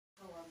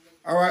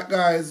All right,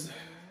 guys.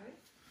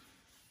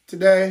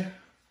 Today,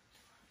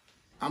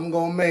 I'm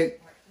going to make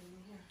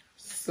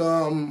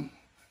some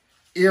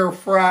air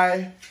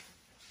fry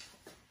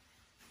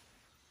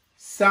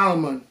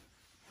salmon,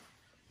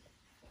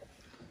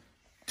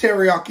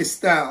 teriyaki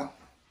style.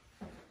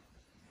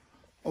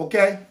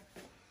 Okay?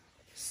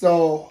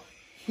 So,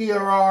 here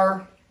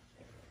are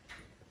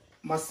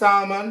my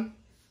salmon.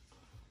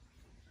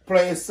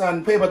 Place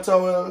on paper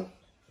towel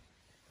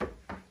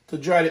to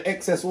dry the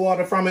excess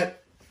water from it.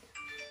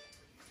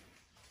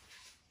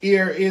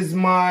 Here is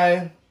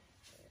my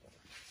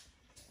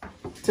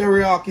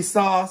teriyaki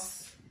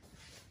sauce,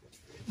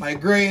 my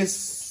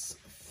grace,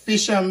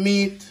 fish and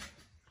meat.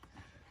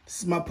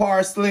 This is my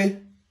parsley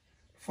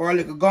for a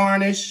little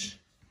garnish,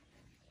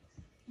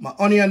 my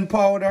onion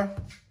powder,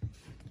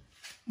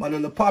 my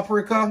little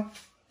paprika,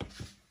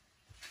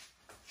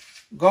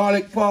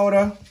 garlic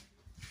powder,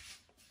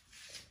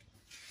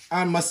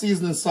 and my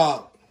seasoning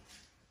salt.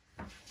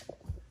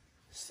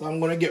 So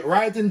I'm going to get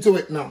right into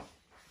it now.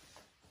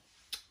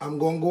 I'm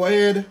going to go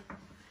ahead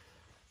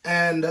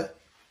and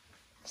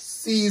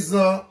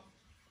season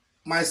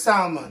my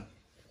salmon.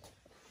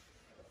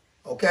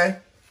 Okay?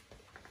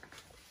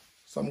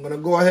 So I'm going to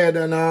go ahead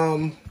and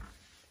I'm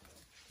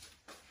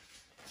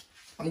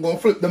going to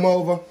flip them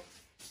over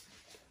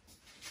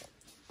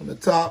on the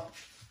top.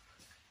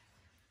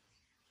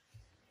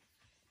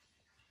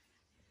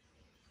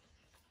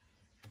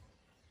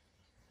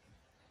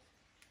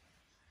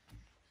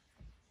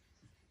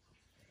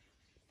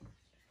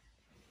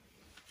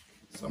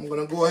 So I'm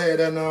going to go ahead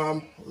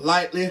and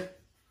lightly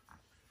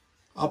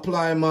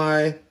apply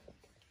my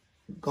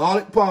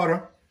garlic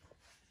powder.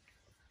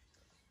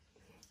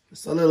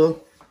 Just a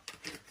little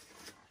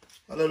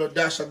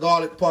dash of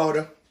garlic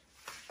powder.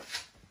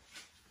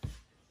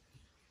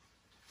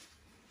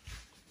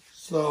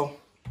 So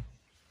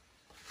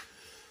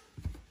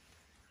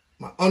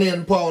my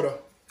onion powder,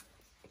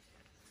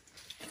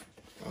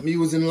 I'm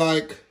using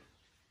like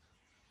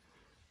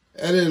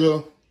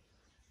just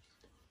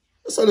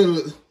a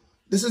little.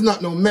 This is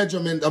not no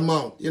measurement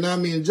amount, you know what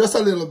I mean? Just a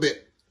little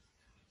bit.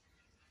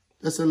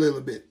 Just a little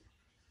bit.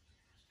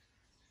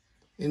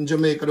 In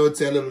Jamaica, they would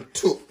say a little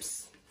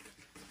toops.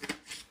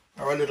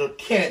 Or a little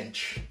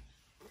kench.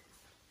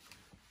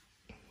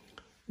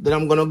 Then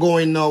I'm going to go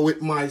in now with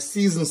my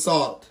seasoned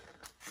salt.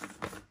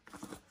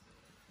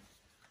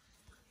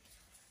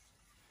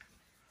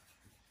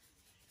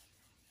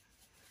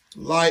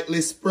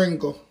 Lightly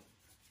sprinkle.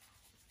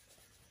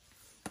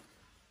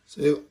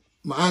 So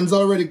my hands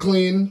already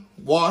clean,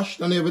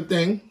 washed and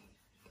everything.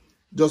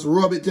 Just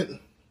rub it in.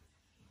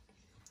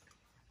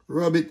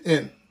 Rub it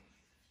in.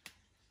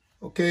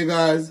 Okay,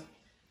 guys.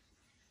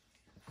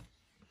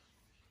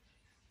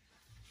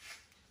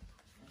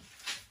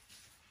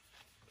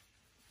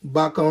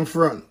 Back and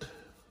front.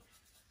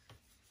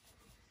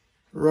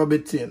 Rub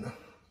it in.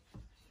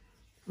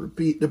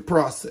 Repeat the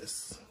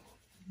process.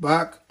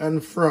 Back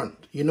and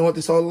front. You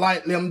notice how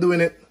lightly I'm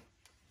doing it?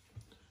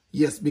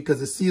 Yes, because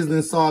the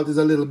seasoning salt is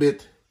a little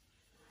bit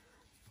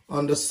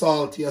on the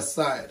saltier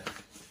side.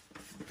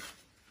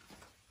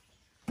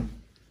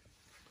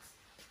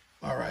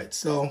 All right,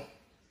 so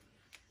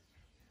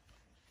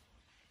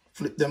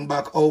flip them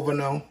back over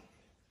now.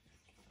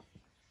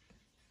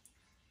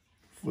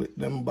 Flip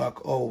them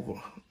back over.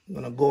 I'm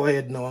gonna go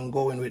ahead now and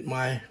go in with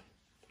my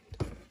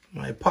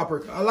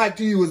paprika. I like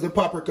to use the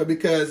paprika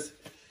because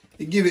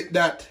it give it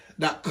that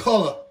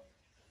color.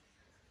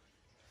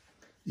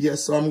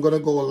 Yes, so I'm gonna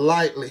go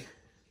lightly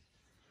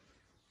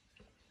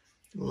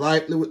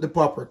with the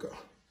paprika.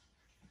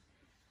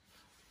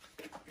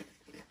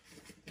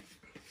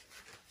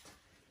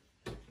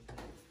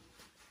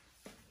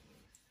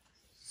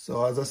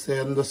 So as I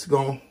said, I'm just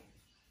going to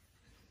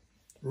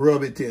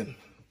rub it in.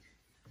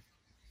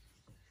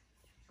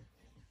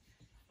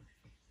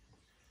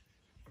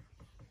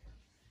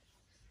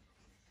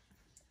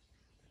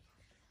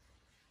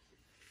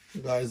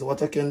 Guys,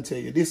 what I can tell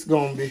you, this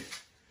gonna be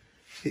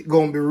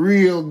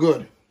real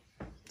good.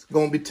 It's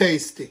gonna be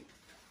tasty.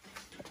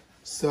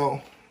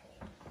 So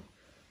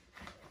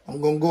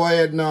I'm gonna go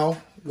ahead now,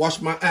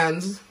 wash my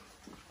hands,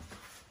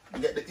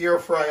 get the air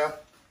fryer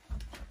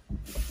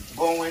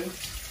going.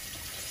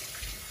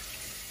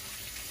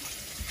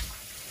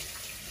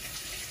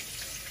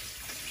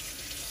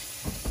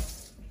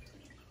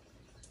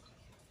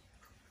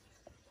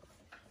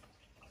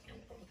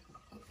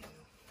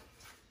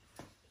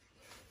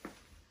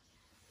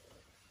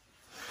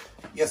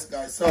 Yes,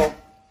 guys, so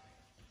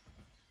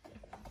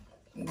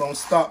I'm gonna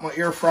start my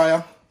air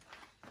fryer.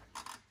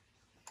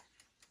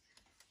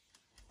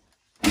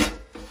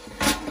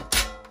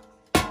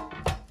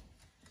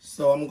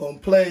 So I'm gonna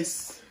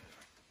place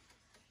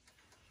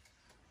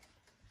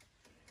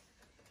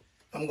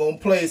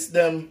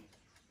them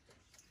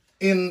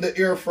in the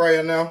air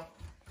fryer now.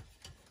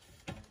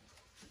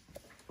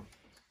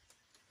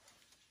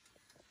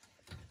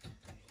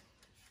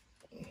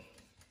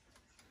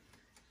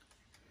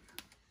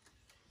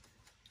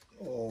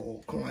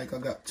 Oh, like I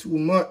got too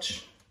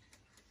much.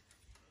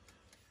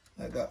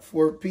 I got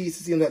 4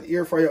 pieces in that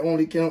air fryer,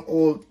 only can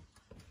hold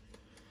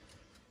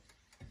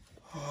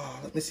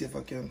let me see if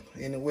I can.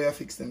 Any way I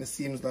fix them, it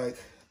seems like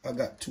I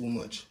got too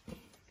much.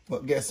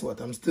 But guess what?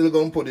 I'm still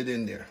going to put it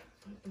in there.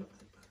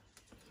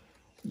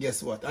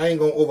 Guess what? I ain't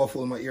going to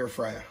overfill my air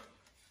fryer.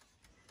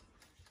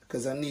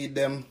 Because I need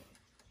them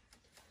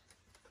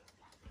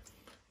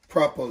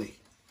properly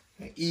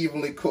and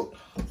evenly cooked.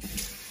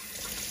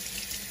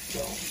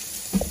 So.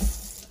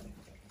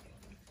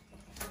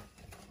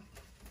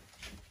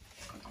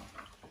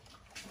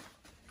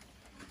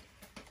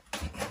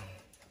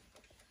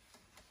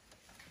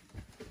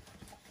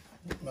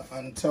 My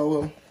hand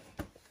towel,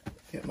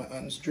 get my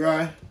hands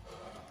dry.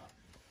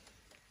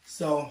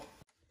 So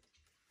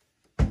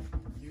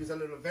use a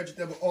little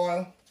vegetable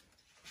oil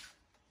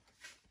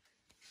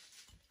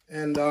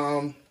and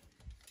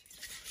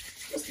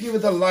just give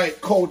it a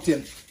light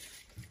coating.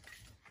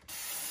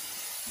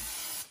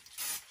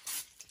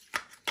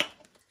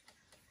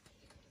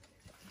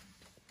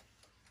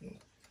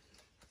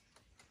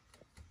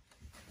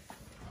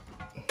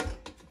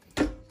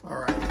 All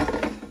right,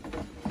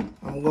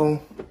 I'm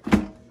going.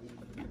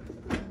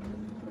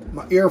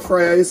 My air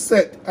fryer is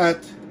set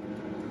at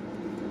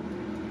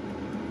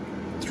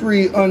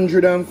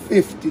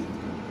 350.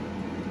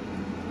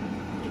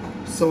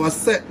 So I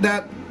set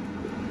that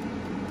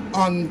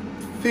on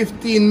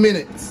 15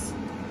 minutes.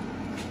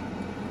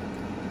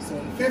 So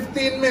in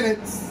 15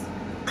 minutes,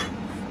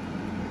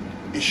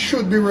 it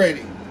should be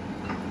ready.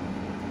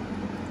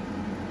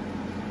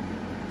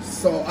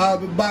 So I'll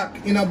be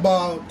back in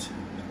about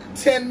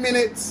 10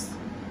 minutes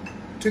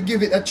to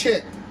give it a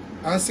check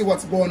and see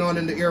what's going on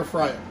in the air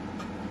fryer.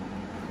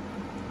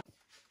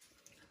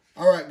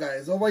 Alright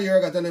guys, over here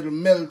I got a little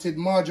melted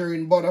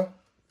margarine butter.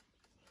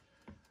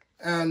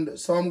 And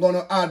so I'm going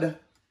to add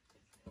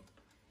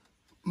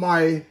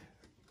my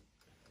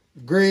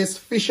braised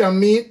fish and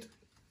meat.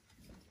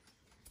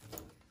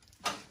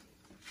 I'm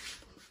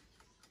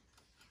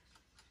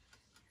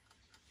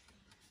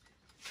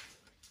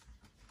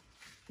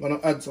going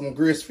to add some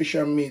braised fish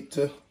and meat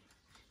to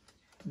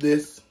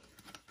this.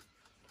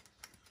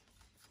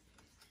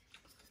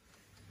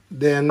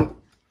 Then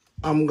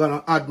I'm going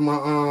to add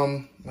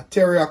my my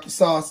teriyaki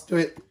sauce to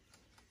it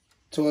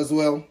too as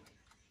well.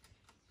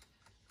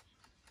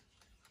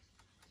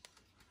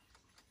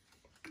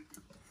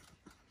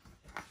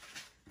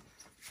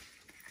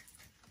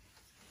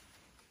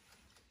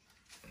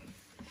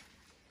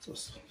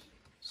 Just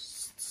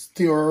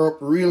stir up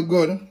real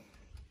good.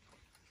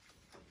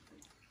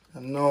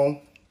 And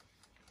now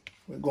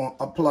we're going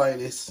to apply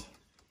this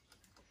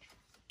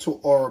to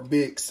our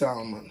baked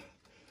salmon.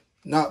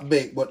 Not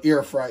baked, but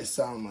air fried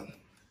salmon.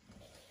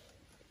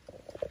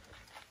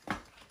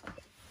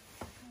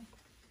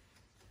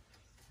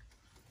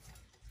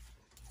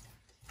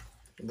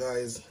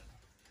 Guys,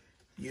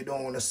 you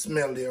don't want to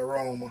smell the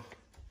aroma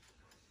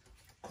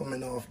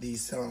coming off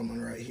these salmon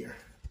right here.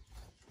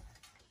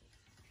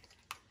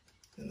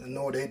 And I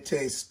know they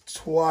taste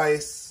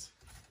twice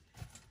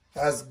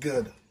as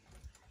good.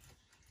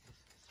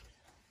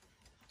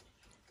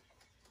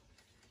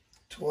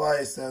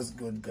 Twice as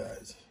good,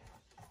 guys.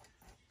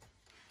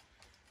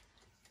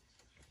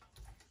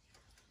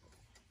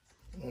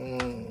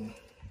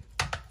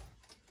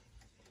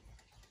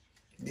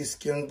 This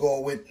can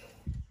go with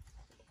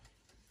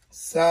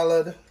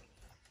salad.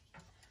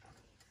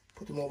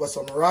 Put them over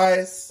some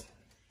rice.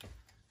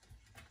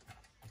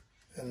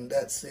 And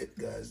that's it,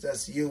 guys.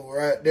 That's you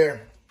right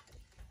there.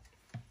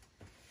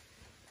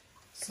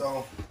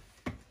 So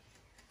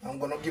I'm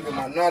gonna give him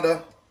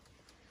another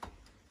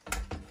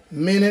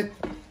minute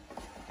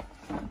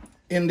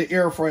in the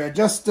air fryer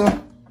just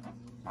to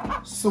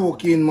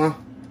soak in my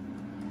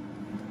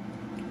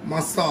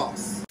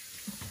sauce.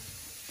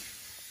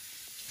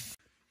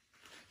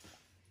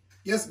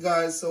 Yes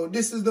guys, so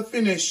this is the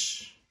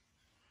finished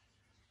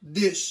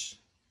dish.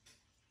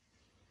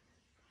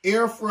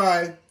 Air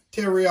fry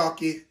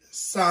teriyaki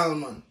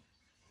salmon.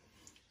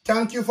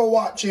 Thank you for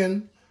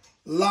watching.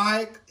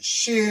 Like,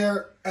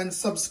 share, and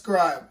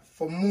subscribe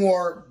for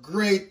more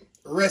great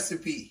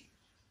recipe.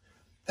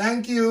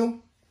 Thank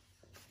you.